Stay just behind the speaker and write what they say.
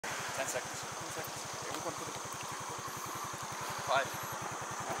10 seconds. 10 seconds. Here we come to the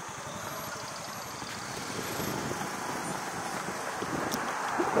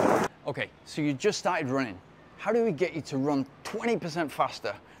 5. Okay, so you just started running. How do we get you to run 20%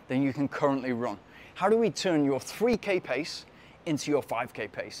 faster than you can currently run? How do we turn your 3K pace into your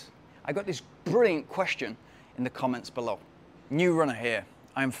 5K pace? I got this brilliant question in the comments below. New runner here.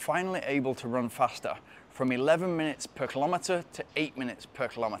 I'm finally able to run faster from 11 minutes per kilometer to 8 minutes per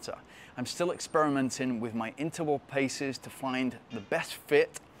kilometer. I'm still experimenting with my interval paces to find the best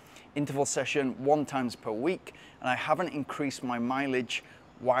fit interval session 1 time per week, and I haven't increased my mileage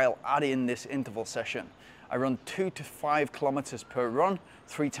while adding this interval session. I run 2 to 5 kilometers per run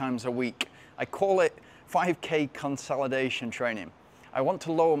 3 times a week. I call it 5K consolidation training. I want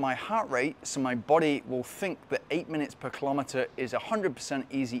to lower my heart rate so my body will think that 8 minutes per kilometer is 100%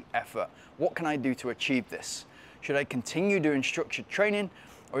 easy effort. What can I do to achieve this? Should I continue doing structured training,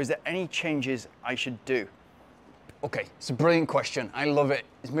 or is there any changes I should do? Okay, it's a brilliant question. I love it.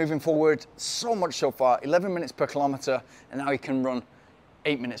 It's moving forward so much so far. 11 minutes per kilometer, and now he can run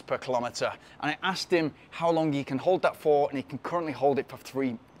 8 minutes per kilometer. And I asked him how long he can hold that for, and he can currently hold it for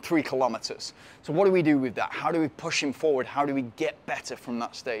 3 kilometers. So what do we do with that? How do we push him forward? How do we get better from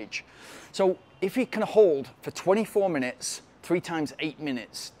that stage? So if he can hold for 24 minutes, 3 times 8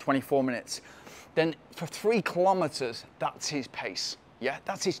 minutes, 24 minutes, then for 3 kilometers, that's his pace. Yeah,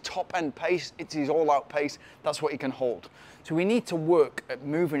 that's his top end pace. It's his all out pace. That's what he can hold. So we need to work at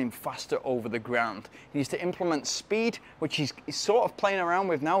moving him faster over the ground. He needs to implement speed, which he's sort of playing around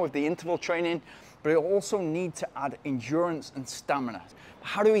with now with the interval training, but he'll also need to add endurance and stamina.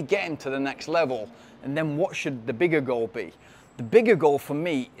 How do we get him to the next level? And then what should the bigger goal be? The bigger goal for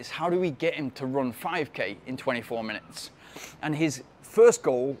me is how do we get him to run 5K in 24 minutes? And his first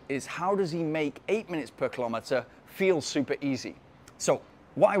goal is how does he make 8 minutes per kilometer feel super easy? So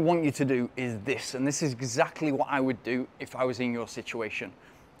what I want you to do is this, and this is exactly what I would do if I was in your situation.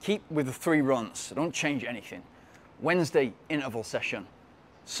 Keep with the 3 runs, so don't change anything. Wednesday, interval session.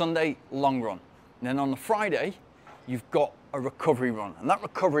 Sunday, long run. And then on the Friday, you've got a recovery run, and that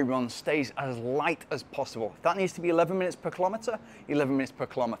recovery run stays as light as possible. If that needs to be 11 minutes per kilometer, 11 minutes per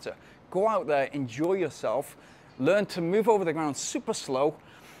kilometer. Go out there, enjoy yourself, learn to move over the ground super slow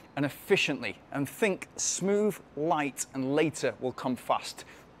and efficiently, and think smooth, light, and later will come fast.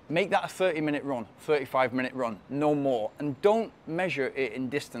 Make that a 30-minute run, 35-minute run, no more. And don't measure it in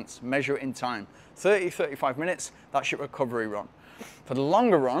distance, measure it in time. 30, 35 minutes, that's your recovery run. For the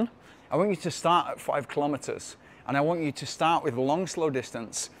longer run, I want you to start at 5 kilometers, and I want you to start with a long, slow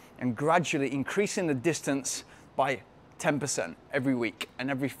distance and gradually increasing the distance by 10% every week. And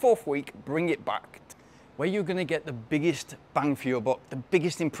every 4th week, bring it back. Where you're going to get the biggest bang for your buck, the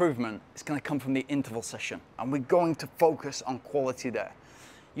biggest improvement is going to come from the interval session, and we're going to focus on quality there.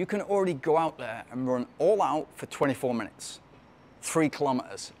 You can already go out there and run all out for 24 minutes, 3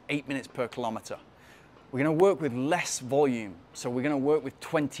 kilometers, 8 minutes per kilometer. We're going to work with less volume, so we're going to work with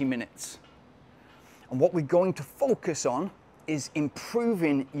 20 minutes. And what we're going to focus on is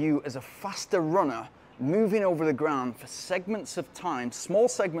improving you as a faster runner, moving over the ground for segments of time, small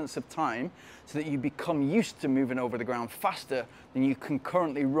segments of time, so that you become used to moving over the ground faster than you can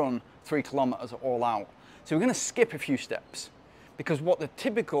currently run 3 kilometers all out. So we're going to skip a few steps, because what the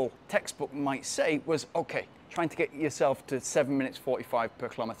typical textbook might say was, okay, trying to get yourself to 7 minutes 45 per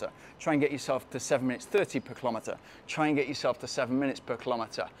kilometer, try and get yourself to 7 minutes 30 per kilometer, try and get yourself to 7 minutes per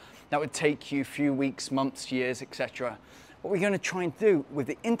kilometer. That would take you a few weeks, months, years, etc. What we're going to try and do with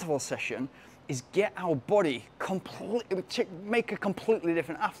the interval session is get our body make a completely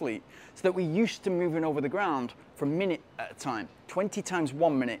different athlete, so that we're used to moving over the ground for a minute at a time, 20 times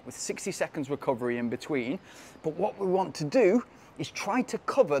 1 minute with 60 seconds recovery in between. But what we want to do is try to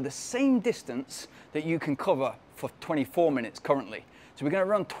cover the same distance that you can cover for 24 minutes currently. So we're going to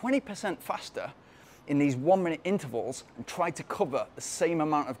run 20% faster in these 1 minute intervals and try to cover the same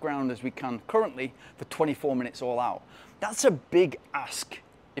amount of ground as we can currently for 24 minutes all out. That's a big ask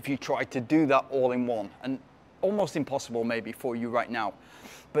if you try to do that all in one, and almost impossible maybe for you right now.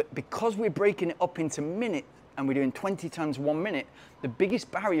 But because we're breaking it up into minutes and we're doing 20 times 1 minute, the biggest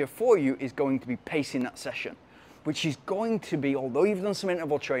barrier for you is going to be pacing that session, which is going to be, although you've done some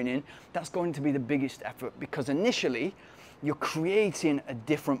interval training, that's going to be the biggest effort, because initially you're creating a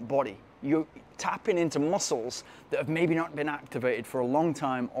different body. You're tapping into muscles that have maybe not been activated for a long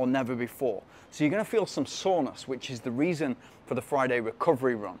time or never before. So you're going to feel some soreness, which is the reason for the Friday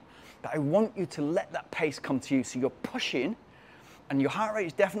recovery run. But I want you to let that pace come to you. So you're pushing and your heart rate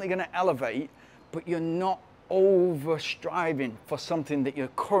is definitely going to elevate, but you're not over striving for something that you're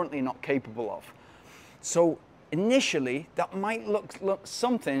currently not capable of. So Initially, that might look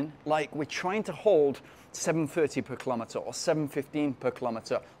something like we're trying to hold 7:30 per kilometer or 7:15 per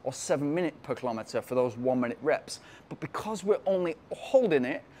kilometer or 7 minutes per kilometer for those 1 minute reps. But because we're only holding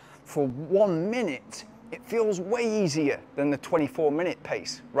it for 1 minute, it feels way easier than the 24-minute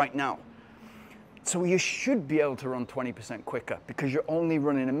pace right now. So you should be able to run 20% quicker because you're only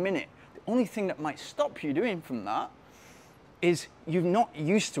running a minute. The only thing that might stop you doing from that is you're not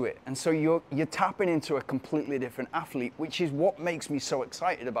used to it. And so you're tapping into a completely different athlete, which is what makes me so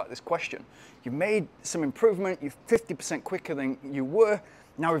excited about this question. You've made some improvement, you're 50% quicker than you were.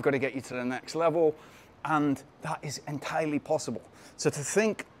 Now we've got to get you to the next level. And that is entirely possible. So to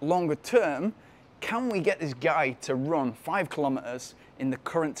think longer term, can we get this guy to run 5 kilometers in the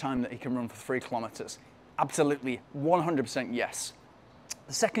current time that he can run for 3 kilometers? Absolutely, 100% yes.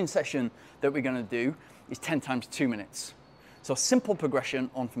 The second session that we're going to do is 10 times 2 minutes. So simple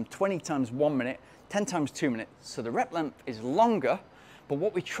progression on from 20 times 1 minute, 10 times 2 minutes. So the rep length is longer, but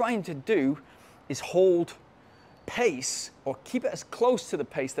what we're trying to do is hold pace or keep it as close to the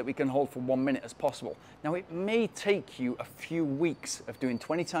pace that we can hold for 1 minute as possible. Now it may take you a few weeks of doing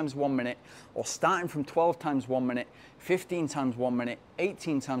 20 times 1 minute or starting from 12 times 1 minute, 15 times 1 minute,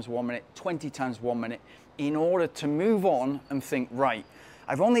 18 times 1 minute, 20 times 1 minute in order to move on and think, right,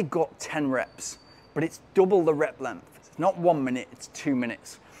 I've only got 10 reps, but it's double the rep length. It's not 1 minute, it's 2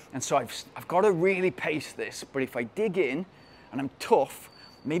 minutes. And so I've got to really pace this, but if I dig in and I'm tough,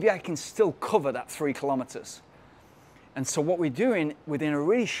 maybe I can still cover that 3 kilometers. And so what we're doing within a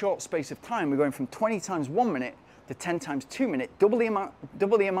really short space of time, we're going from 20 times 1 minute to 10 times 2 minutes, double the amount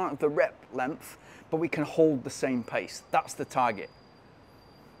of the rep length, but we can hold the same pace. That's the target.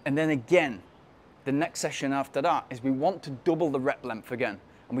 And then again, the next session after that is we want to double the rep length again,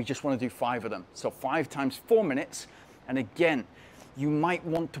 and we just want to do 5 of them. So 5 times 4 minutes. And again, you might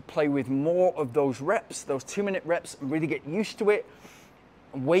want to play with more of those reps, those 2 minute reps, and really get used to it.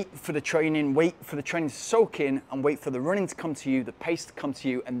 Wait for the training to soak in, and wait for the running to come to you, the pace to come to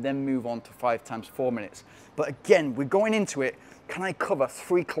you, and then move on to 5 times 4 minutes. But again, we're going into it, can I cover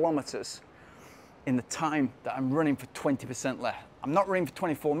 3 kilometers in the time that I'm running for 20% less? I'm not running for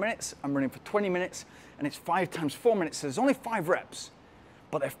 24 minutes, I'm running for 20 minutes, and it's 5 times 4 minutes, so there's only 5 reps,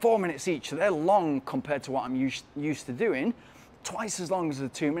 but they're 4 minutes each, so they're long compared to what I'm used to doing, twice as long as the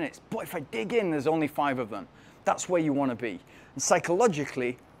 2 minutes. But if I dig in, there's only 5 of them. That's where you want to be. And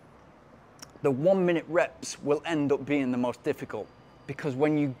psychologically, the 1 minute reps will end up being the most difficult, because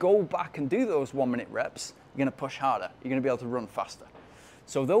when you go back and do those 1 minute reps, you're going to push harder. You're going to be able to run faster.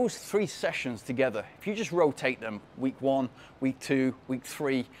 So those 3 sessions together, if you just rotate them, week 1, week 2, week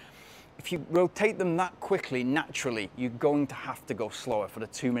 3, if you rotate them that quickly, naturally, you're going to have to go slower for the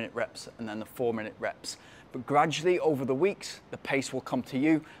 2 minute reps and then the 4 minute reps. But gradually over the weeks, the pace will come to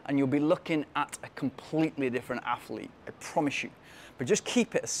you and you'll be looking at a completely different athlete, I promise you. But just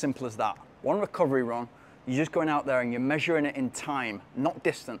keep it as simple as that. 1 recovery run, you're just going out there and you're measuring it in time, not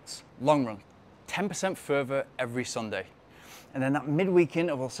distance. Long run, 10% further every Sunday. And then that midweek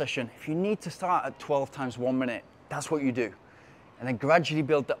interval session, if you need to start at 12 times 1 minute, that's what you do. And then gradually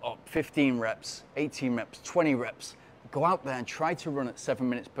build that up, 15 reps, 18 reps, 20 reps. Go out there and try to run at 7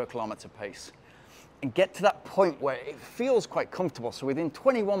 minutes per kilometer pace. And get to that point where it feels quite comfortable. So within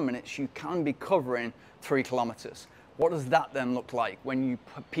 21 minutes, you can be covering 3 kilometers. What does that then look like when you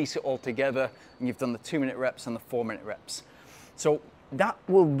piece it all together and you've done the 2 minute reps and the 4 minute reps? So that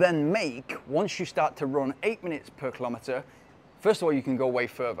will then make, once you start to run 8 minutes per kilometer, first of all, you can go way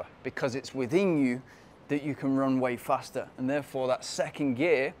further because it's within you that you can run way faster. And therefore that second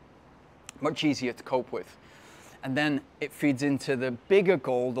gear, much easier to cope with. And then it feeds into the bigger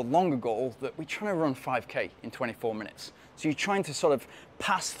goal, the longer goal, that we're trying to run 5K in 24 minutes. So you're trying to sort of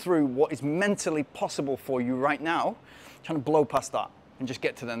pass through what is mentally possible for you right now, trying to blow past that and just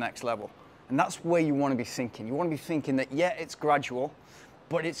get to the next level. And that's where you want to be thinking. You want to be thinking that, yeah, it's gradual,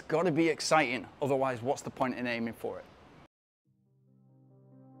 but it's got to be exciting. Otherwise, what's the point in aiming for it?